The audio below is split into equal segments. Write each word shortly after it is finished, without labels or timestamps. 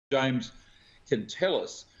James can tell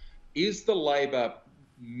us, is the Labor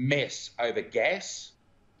mess over gas,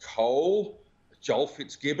 coal, Joel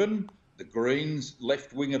Fitzgibbon, the Greens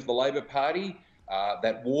left wing of the Labor Party,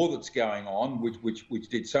 that war that's going on, which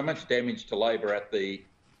did so much damage to Labor at the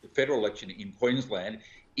federal election in Queensland,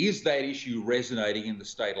 is that issue resonating in the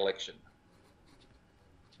state election?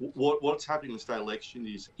 What's happening in the state election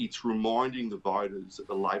is it's reminding the voters that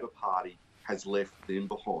the Labor Party has left them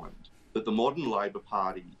behind, that the modern Labor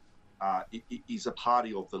Party is a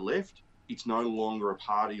party of the left. It's no longer a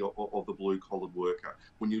party of the blue-collared worker.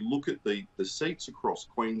 When you look at the seats across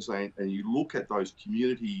Queensland and you look at those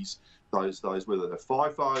communities, those whether they're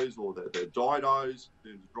FIFOs or they're DIDOs,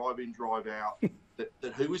 drive-in, drive-out,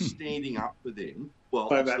 that who is standing up for them? Well,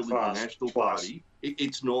 it's the Liberal National Party.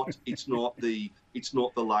 It's not the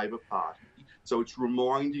Labor Party. So it's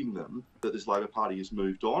reminding them that this Labor Party has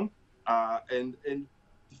moved on. And the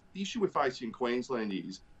issue we're facing in Queensland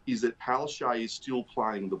is that Palaszczuk is still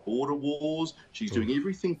playing the border wars. She's doing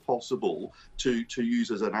everything possible to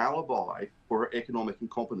use as an alibi for her economic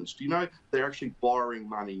incompetence. Do you know they're actually borrowing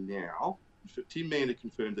money now? Tim Mander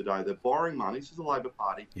confirmed today they're borrowing money, this is the Labor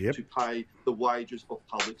Party, to pay the wages of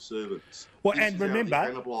public servants. Well, and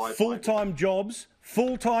remember, full-time jobs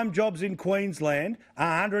in Queensland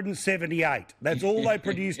are 178. That's all they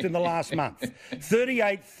produced in the last month.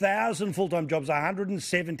 38,000 full-time jobs,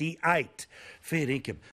 178. Fair income.